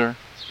gender.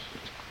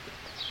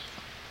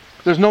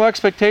 There's no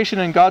expectation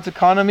in God's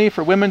economy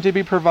for women to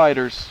be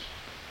providers.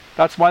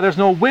 That's why there's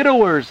no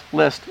widowers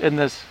list in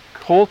this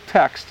whole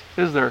text,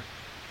 is there?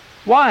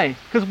 Why?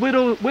 Because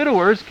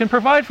widowers can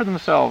provide for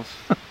themselves.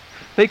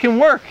 They can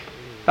work.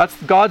 That's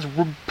God's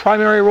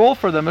primary role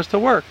for them, is to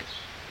work.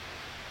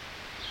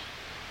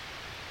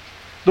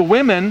 The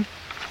women,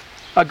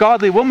 a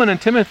godly woman in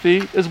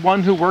Timothy is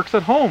one who works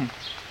at home.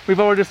 We've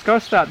already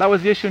discussed that. That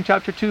was the issue in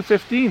chapter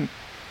 2:15.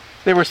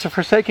 They were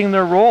forsaking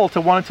their role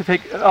to want to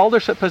take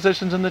eldership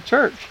positions in the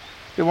church.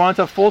 They wanted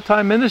to have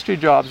full-time ministry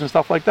jobs and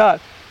stuff like that.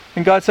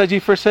 And God said,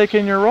 you've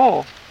forsaken your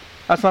role.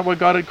 That's not what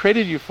God had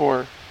created you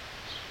for.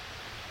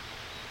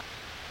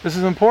 This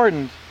is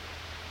important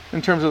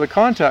in terms of the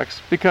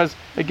context, because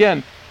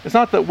again, it's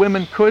not that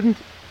women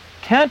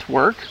can't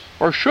work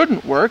or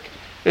shouldn't work.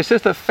 It's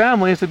just that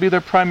family is to be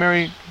their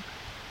primary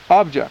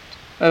object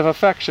of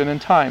affection and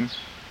time.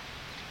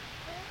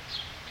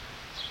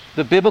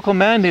 The biblical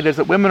mandate is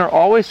that women are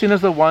always seen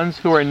as the ones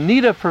who are in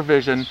need of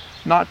provision,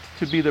 not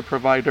to be the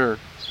provider.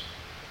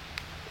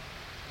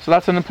 So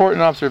that's an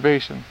important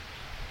observation.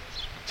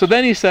 So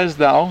then he says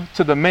now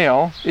to the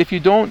male, if you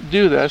don't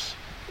do this,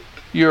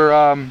 you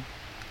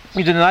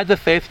denied the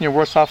faith and you're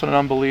worse off than an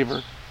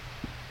unbeliever.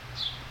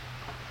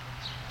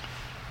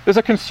 There's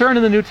a concern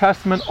in the New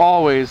Testament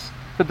always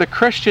that the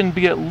Christian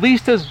be at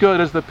least as good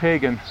as the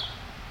pagan.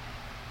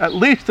 At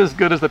least as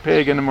good as the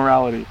pagan in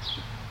morality.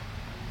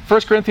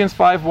 1 Corinthians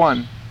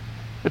 5:1.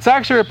 It's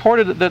actually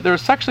reported that there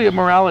is sexual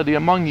immorality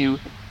among you,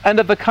 and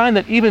of the kind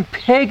that even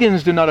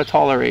pagans do not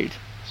tolerate.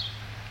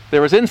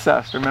 There was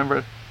incest,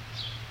 remember?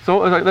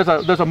 So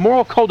there's a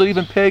moral code that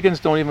even pagans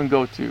don't even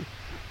go to.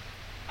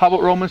 How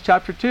about Romans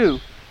chapter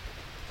 2?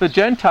 The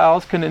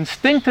Gentiles can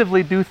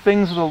instinctively do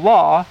things of the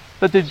law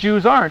that the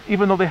Jews aren't,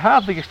 even though they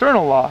have the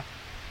external law.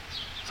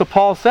 So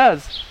Paul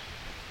says,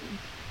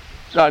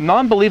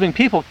 non-believing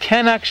people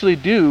can actually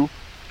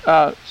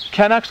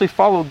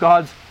follow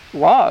God's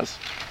laws.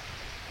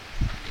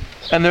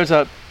 And there's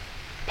a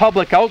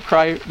public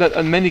outcry that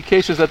in many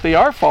cases that they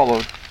are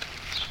followed.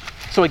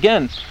 So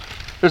again,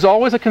 there's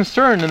always a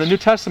concern in the New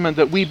Testament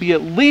that we be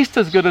at least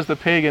as good as the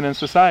pagan in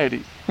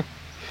society.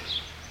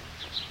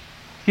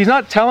 He's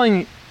not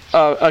telling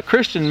a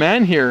Christian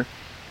man here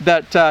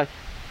that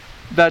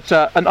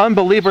an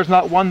unbeliever is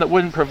not one that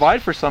wouldn't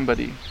provide for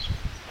somebody.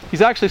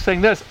 He's actually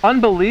saying this: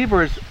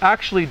 unbelievers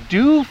actually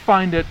do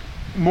find it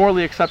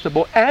morally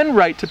acceptable and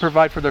right to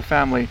provide for their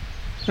family.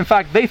 In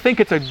fact, they think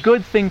it's a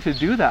good thing to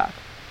do that.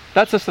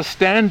 That's just a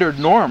standard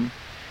norm.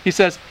 He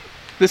says,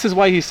 this is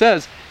why he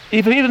says,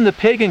 even the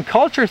pagan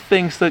culture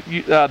thinks that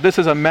this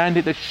is a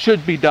mandate that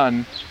should be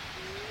done.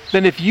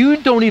 Then if you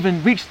don't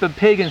even reach the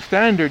pagan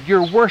standard,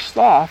 you're worse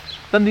off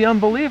than the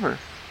unbeliever.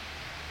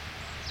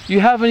 You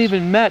haven't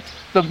even met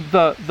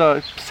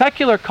the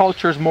secular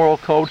culture's moral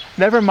code,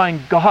 never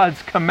mind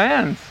God's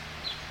commands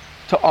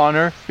to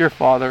honor your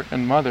father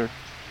and mother.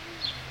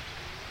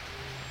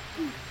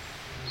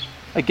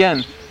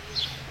 Again,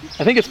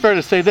 I think it's fair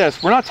to say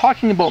this: we're not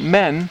talking about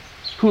men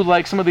who,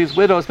 like some of these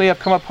widows, may have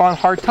come upon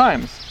hard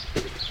times.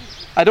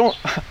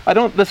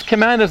 This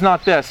command is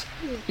not this,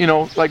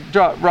 like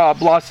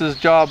Rob lost his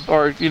job,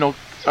 or,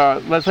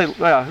 let's say,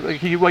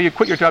 you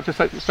quit your job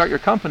to start your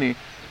company.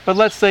 But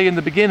let's say in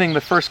the beginning,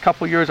 the first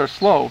couple years are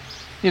slow.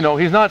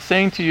 He's not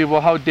saying to you, well,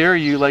 how dare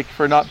you,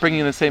 for not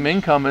bringing the same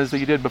income as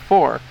you did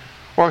before.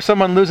 Or if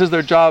someone loses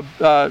their job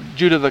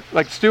due to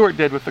like Stuart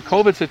did with the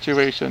COVID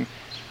situation,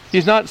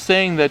 he's not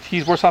saying that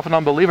he's worse off an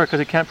unbeliever because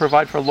he can't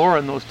provide for Laura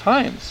in those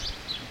times.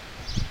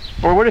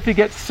 Or what if he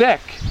gets sick?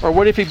 Or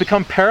what if he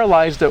becomes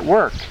paralyzed at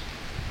work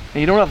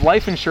and you don't have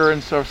life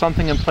insurance or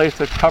something in place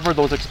to cover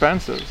those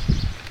expenses?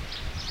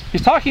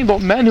 He's talking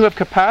about men who have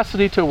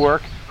capacity to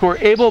work, who are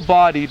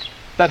able-bodied,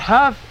 that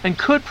have and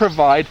could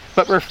provide,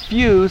 but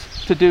refuse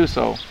to do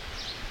so.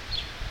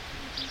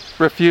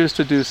 Refuse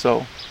to do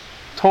so.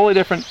 Totally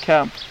different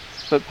camp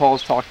that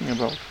Paul's talking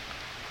about.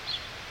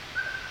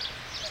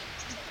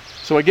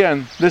 So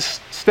again,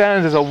 this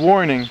stands as a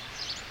warning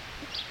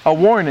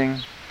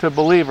to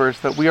believers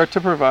that we are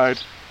to provide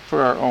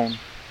for our own.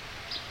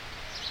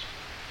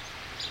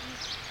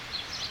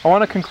 I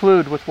want to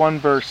conclude with one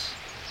verse,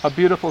 a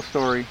beautiful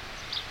story.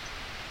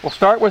 We'll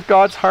start with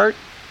God's heart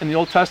in the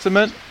Old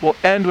Testament. We'll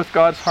end with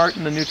God's heart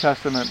in the New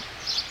Testament.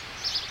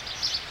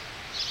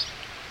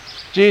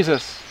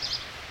 Jesus,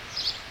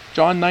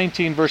 John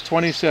 19, verse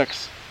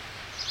 26.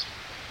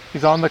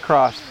 He's on the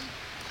cross.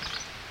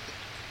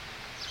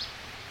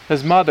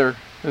 His mother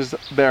is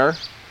there.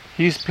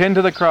 He's pinned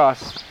to the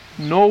cross.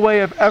 No way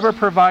of ever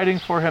providing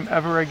for him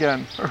ever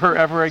again, or her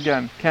ever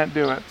again. Can't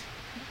do it.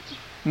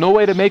 No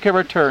way to make a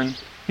return.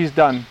 He's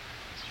done.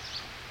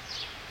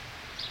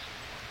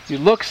 He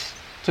looks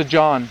to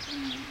John,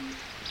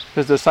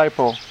 his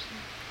disciple,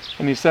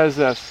 and he says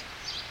this.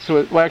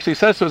 He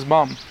says to his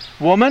mom,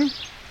 "Woman,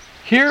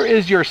 here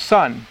is your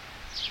son."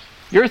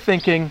 You're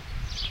thinking,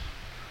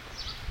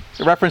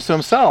 a reference to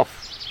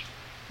himself.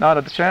 Not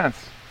a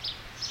chance.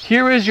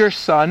 Here is your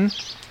son.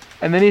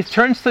 And then he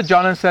turns to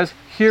John and says,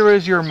 "Here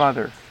is your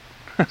mother."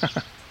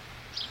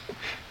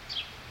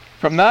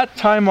 From that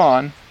time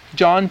on,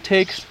 John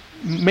takes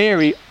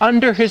Mary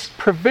under his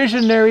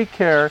provisionary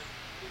care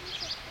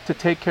to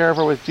take care of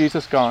her with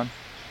Jesus gone.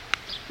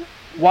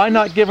 Why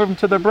not give them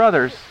to the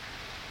brothers?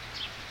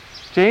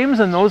 James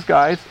and those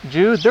guys,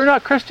 Jews, they're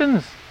not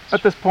Christians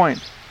at this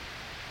point.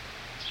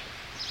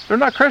 They're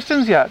not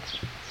Christians yet.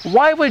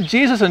 Why would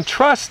Jesus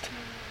entrust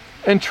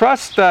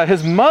entrust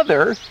his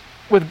mother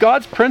with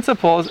God's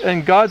principles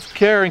and God's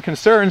care and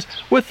concerns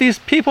with these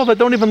people that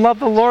don't even love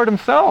the Lord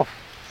himself.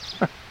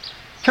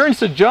 Turns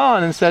to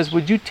John and says,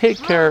 would you take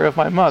care of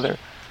my mother?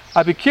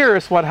 I'd be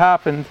curious what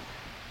happened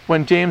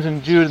when James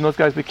and Jude and those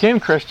guys became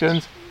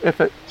Christians, if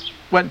it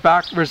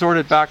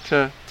resorted back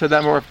to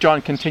them, or if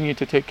John continued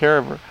to take care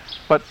of her.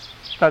 But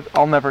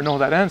I'll never know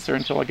that answer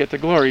until I get to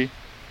glory.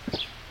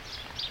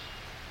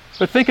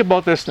 But think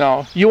about this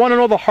now. You want to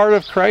know the heart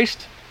of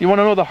Christ? You want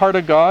to know the heart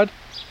of God?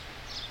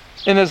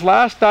 In his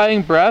last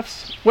dying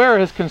breaths, where are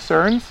his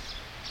concerns?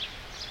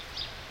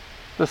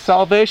 The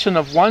salvation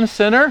of one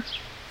sinner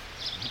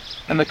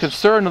and the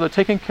concern of the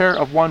taking care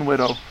of one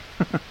widow.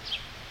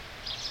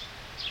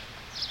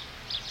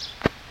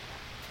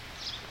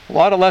 A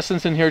lot of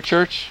lessons in here,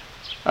 church.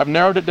 I've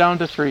narrowed it down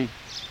to 3.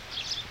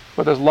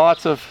 But there's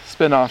lots of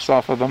spin-offs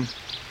off of them.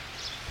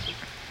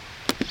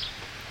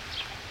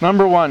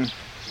 Number 1.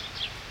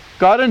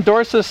 God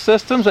endorses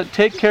systems that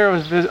take care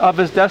of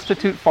his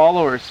destitute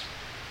followers.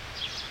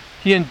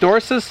 He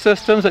endorses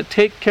systems that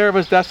take care of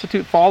his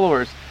destitute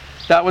followers.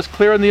 That was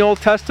clear in the Old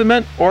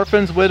Testament,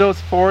 orphans,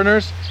 widows,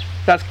 foreigners.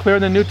 That's clear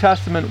in the New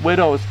Testament,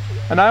 widows.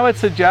 And I would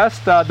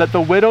suggest that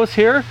the widows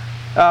here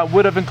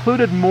would have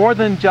included more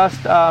than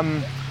just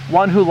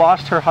one who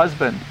lost her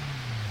husband.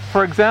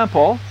 For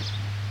example,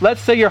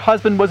 let's say your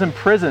husband was in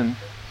prison.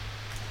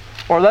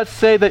 Or let's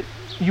say that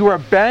you were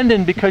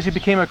abandoned because you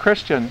became a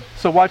Christian.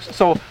 So 1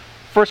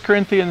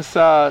 Corinthians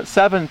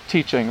 7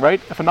 teaching,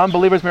 right? If an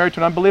unbeliever is married to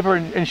an unbeliever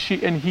and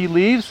he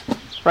leaves,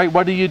 right,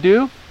 what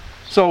do?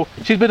 So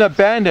she's been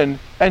abandoned,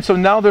 and so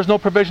now there's no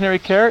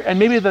provisionary care, and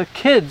maybe the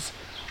kids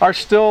are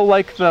still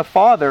like the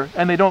father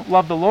and they don't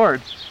love the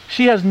Lord.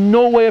 She has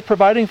no way of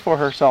providing for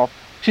herself.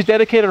 She's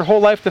dedicated her whole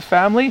life to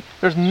family.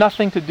 There's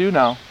nothing to do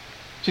now.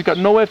 She's got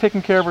no way of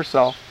taking care of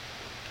herself.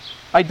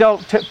 I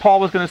doubt Paul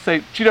was going to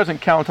say she doesn't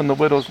count on the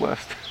widow's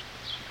list.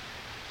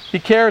 He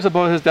cares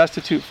about his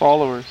destitute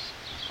followers.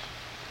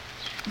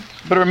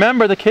 But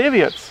remember the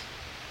caveats.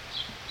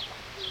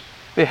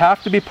 They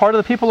have to be part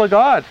of the people of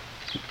God.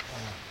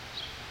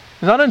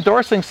 He's not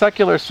endorsing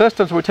secular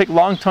systems where we take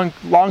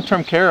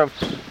long-term care of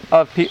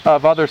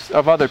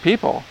other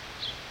people.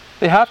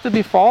 They have to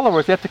be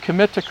followers. They have to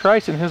commit to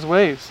Christ and his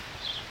ways.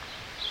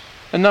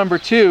 And number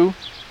 2,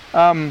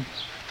 there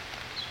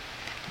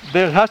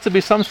has to be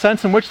some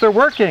sense in which they're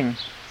working.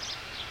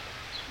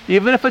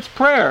 Even if it's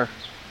prayer.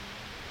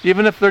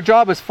 Even if their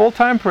job is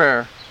full-time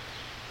prayer.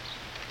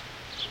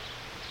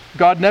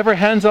 God never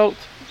hands out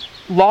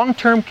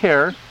long-term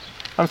care.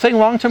 I'm saying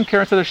long-term care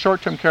instead of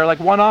short-term care. Like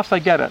one-offs, I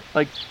get it.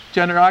 Like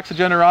acts of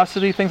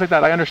generosity, things like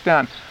that, I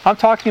understand. I'm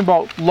talking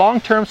about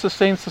long-term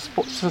sustained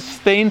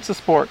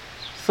support.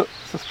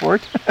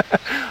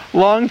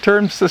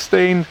 Long-term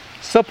sustained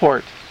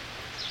support.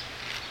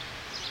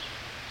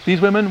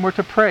 These women were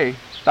to pray.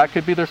 That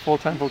could be their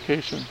full-time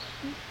vocation.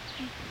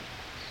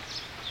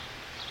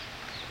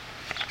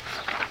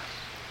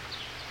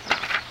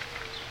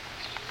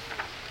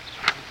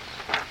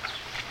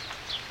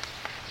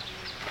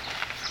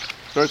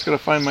 So I just got to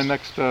find my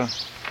next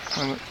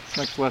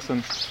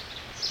lesson.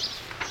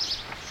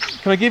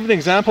 Can I give you an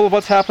example of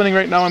what's happening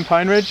right now in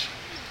Pine Ridge?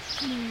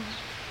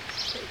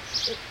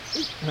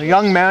 A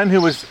young man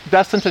who was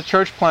destined to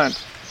church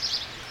plant.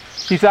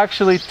 He's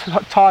actually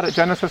taught at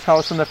Genesis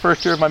House in the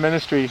first year of my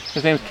ministry.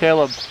 His name's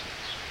Caleb.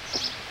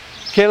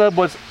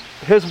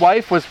 His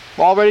wife was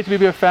all ready to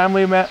be a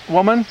family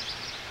woman,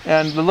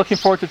 and looking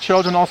forward to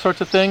children, all sorts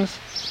of things.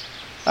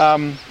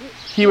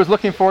 He was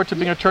looking forward to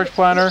being a church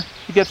planter.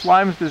 He gets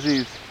Lyme's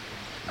disease.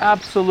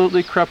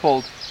 Absolutely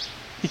crippled.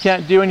 He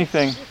can't do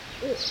anything.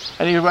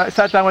 And he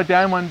sat down with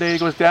Dan one day. He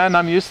goes, Dan,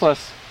 I'm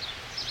useless.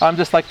 I'm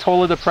just like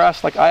totally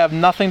depressed. Like I have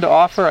nothing to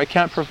offer. I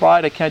can't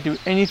provide. I can't do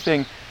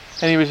anything.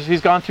 And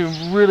he's gone through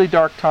really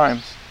dark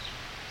times.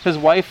 His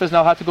wife has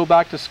now had to go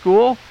back to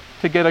school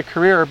to get a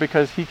career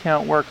because he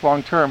can't work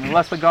long term.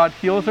 Unless the God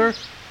heals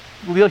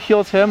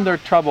him, they're in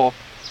trouble.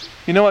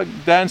 You know what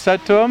Dan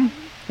said to him?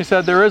 He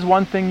said, there is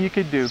one thing you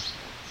could do.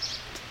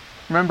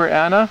 Remember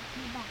Anna?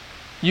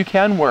 You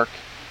can work.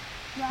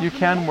 You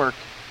can work.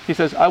 He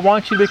says, I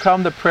want you to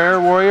become the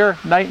prayer warrior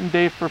night and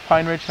day for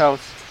Pine Ridge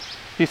House.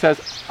 He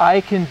says,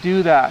 I can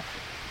do that.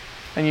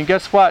 And you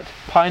guess what?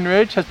 Pine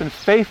Ridge has been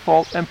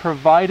faithful in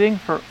providing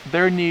for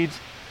their needs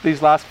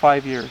these last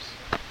 5 years.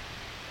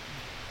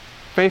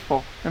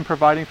 Faithful in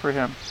providing for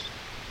him.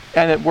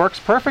 And it works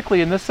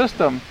perfectly in this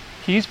system.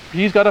 He's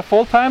got a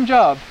full-time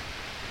job.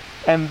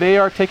 And they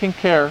are taking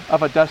care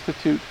of a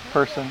destitute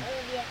person.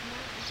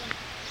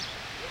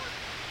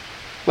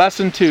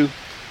 Lesson 2.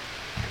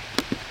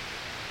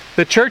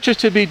 The church is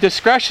to be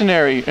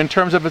discretionary in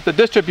terms of the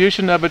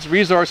distribution of its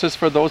resources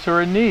for those who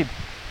are in need.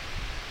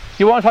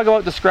 You want to talk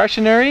about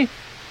discretionary?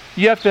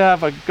 You have to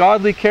have a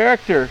godly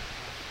character.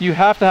 You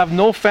have to have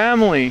no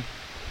family.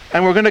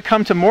 And we're going to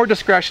come to more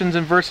discretions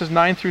in verses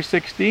 9 through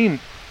 16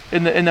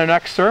 in their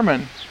next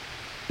sermon.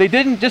 They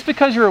didn't, just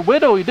because you're a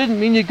widow, it didn't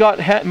mean you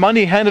got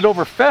money handed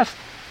over fist.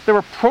 There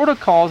were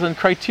protocols and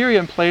criteria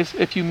in place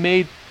if you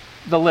made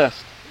the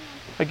list.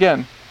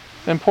 Again,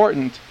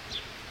 important.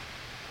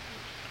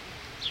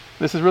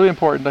 This is really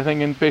important, I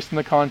think, based on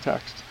the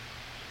context.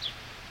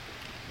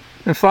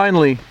 And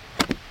finally,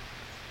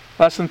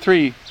 lesson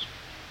 3.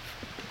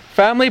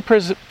 Family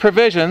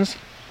provisions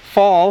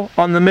fall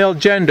on the male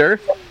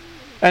gender,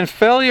 and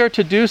failure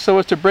to do so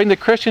is to bring the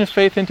Christian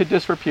faith into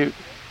disrepute.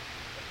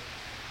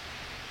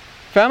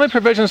 Family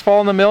provisions fall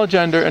on the male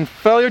gender, and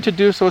failure to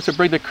do so is to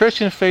bring the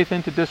Christian faith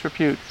into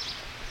disrepute.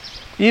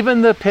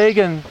 Even the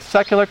pagan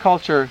secular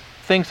culture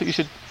thinks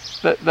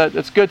that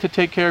it's good to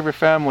take care of your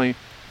family.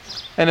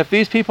 And if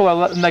these people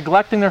are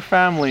neglecting their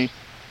family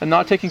and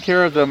not taking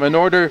care of them in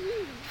order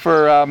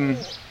for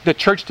the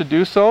church to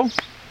do so,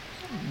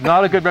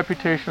 not a good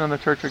reputation on the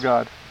Church of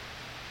God.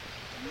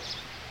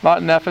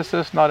 Not in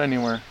Ephesus, not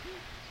anywhere.